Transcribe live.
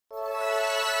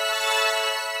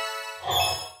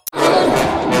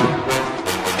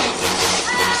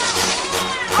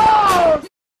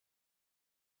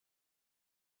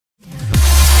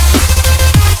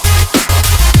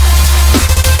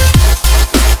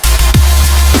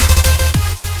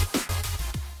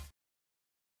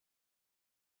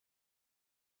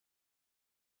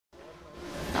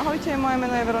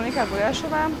meno je Veronika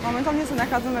Guľášová. Momentálne sa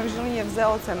nachádzame v Žiline v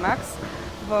ZOC Max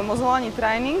v Mozolani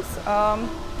tréning.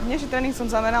 Dnešný tréning som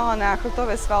zamerala na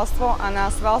chrbtové svalstvo a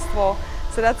na svalstvo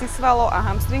sedacích svalov a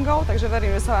hamstringov, takže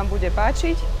verím, že sa vám bude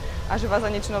páčiť a že vás za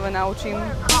niečo nové naučím.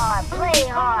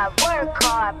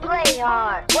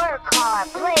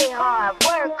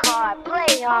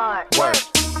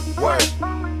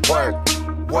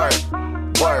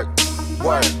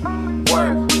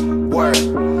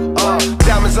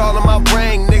 Diamonds all in my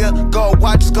brain, nigga. Gold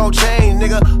watches, gold chain,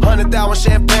 nigga. 100,000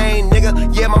 champagne, nigga.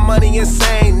 Yeah, my money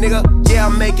insane, nigga. Yeah,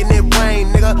 I'm making it rain,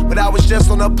 nigga. But I was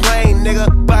just on a plane, nigga.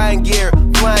 Buying gear,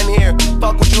 flying here.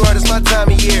 Fuck what you heard, it's my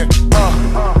time of year.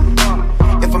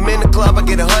 If I'm in the club, I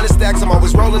get 100 stacks. I'm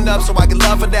always rolling up, so I get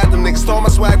love for that. Them niggas stole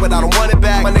my swag, but I don't want it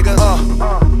back. My nigga,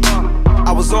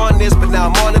 I was on this, but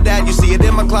now I'm on to that. You see it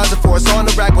in my closet, for it's on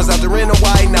the rack. Was out there in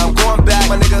Hawaii, now I'm going back.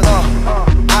 My nigga,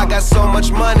 I got so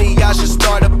much money, I should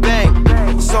start a bank.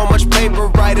 So much paper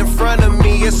right in front of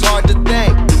me, it's hard to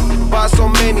think. Buy so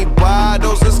many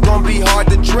bottles, it's gonna be hard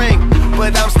to drink.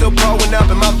 But I'm still growing up,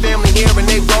 and my family here, and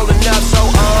they rolling up. So,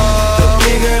 the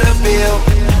bigger the bill,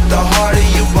 the harder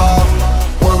you ball.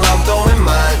 Well, I'm throwing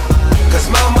mine, cause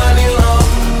my money long.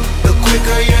 The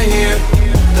quicker you're here,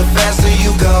 the faster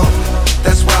you go.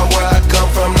 That's why where I come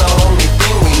from, the only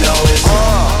thing we know is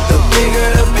the bigger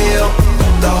the bill,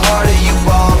 the harder you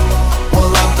ball.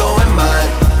 Well, I'm throwing mine,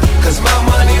 cause my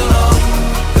money long.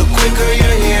 The quicker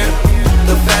you're here,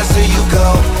 the faster you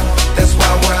go. That's why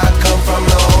where I come from,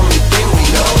 the only thing we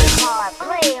know is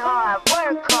play hard,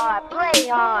 work hard, play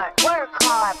hard, work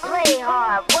hard, play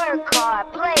hard, work hard,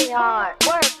 play hard,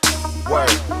 work. Work,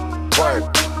 work,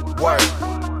 work,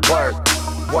 work,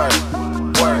 work,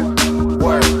 work,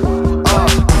 work.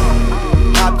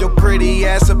 Hop your pretty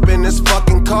ass up in this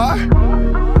fucking car.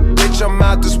 Bitch, I'm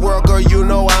out this world, girl, you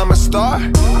know I'm a star.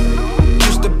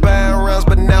 Used to buy rounds,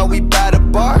 but now we buy the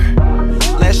bar.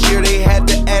 Last year they had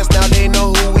to ask, now they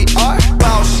know who we are.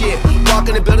 Ball shit, walk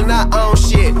in the building, I own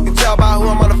shit. You can tell by who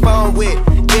I'm on the phone with.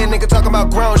 Yeah, nigga talking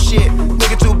about grown shit.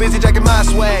 Nigga too busy jacking my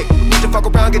swag. Need to fuck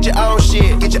around, get your own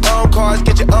shit. Get your own cars,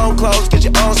 get your own clothes, get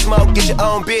your own smoke, get your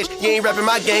own bitch. You ain't rapping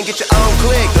my game, get your own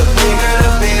click. The bigger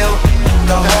the bill,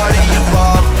 the harder you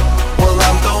ball. Well,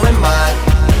 I'm throwing mine,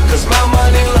 cause my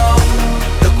money long.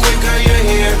 The quicker you're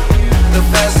here, the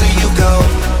faster you go.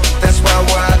 That's why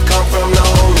where I come from, the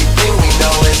only thing we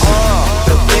know is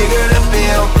the bigger the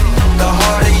bill, the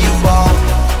harder you ball.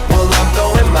 Well, I'm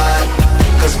throwing mine,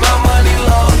 cause my money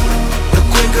long. The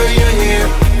quicker you're here,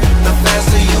 the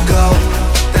faster you go.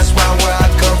 That's why where I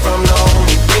come from, the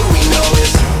only thing we know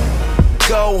is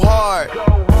go hard.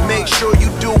 Make sure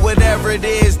you do whatever it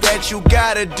is that you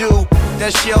gotta do.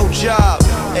 That's your job.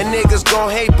 And niggas gon'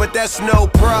 hate, but that's no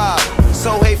prob.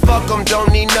 So hey, fuck them,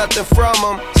 don't need nothing from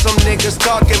them. Some niggas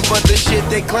talking, but the shit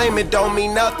they claim it don't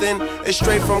mean nothing. It's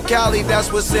straight from Cali,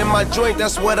 that's what's in my joint,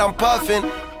 that's what I'm puffin'.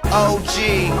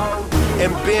 OG,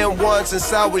 and been one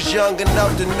since I was young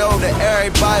enough to know that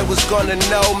everybody was gonna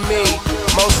know me.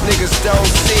 Most niggas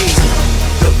don't see.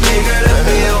 The bigger the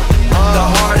bill, the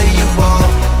harder you ball.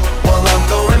 Well, I'm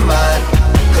throwing mine,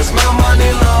 cause my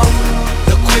money long.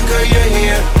 The quicker you're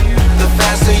here, the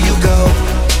faster you go.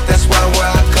 That's why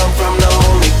where I come from, the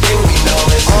only thing we know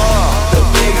is the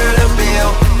bigger the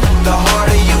bill, the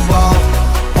harder you ball.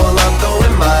 Well, I'm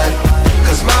throwing mine,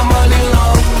 cause my money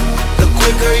long. The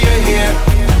quicker you're here,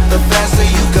 the faster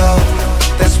you go.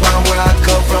 That's why where I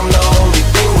come from, the only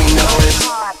thing we know is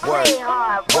Play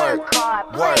hard, work hard,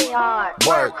 play hard,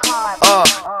 work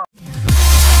hard.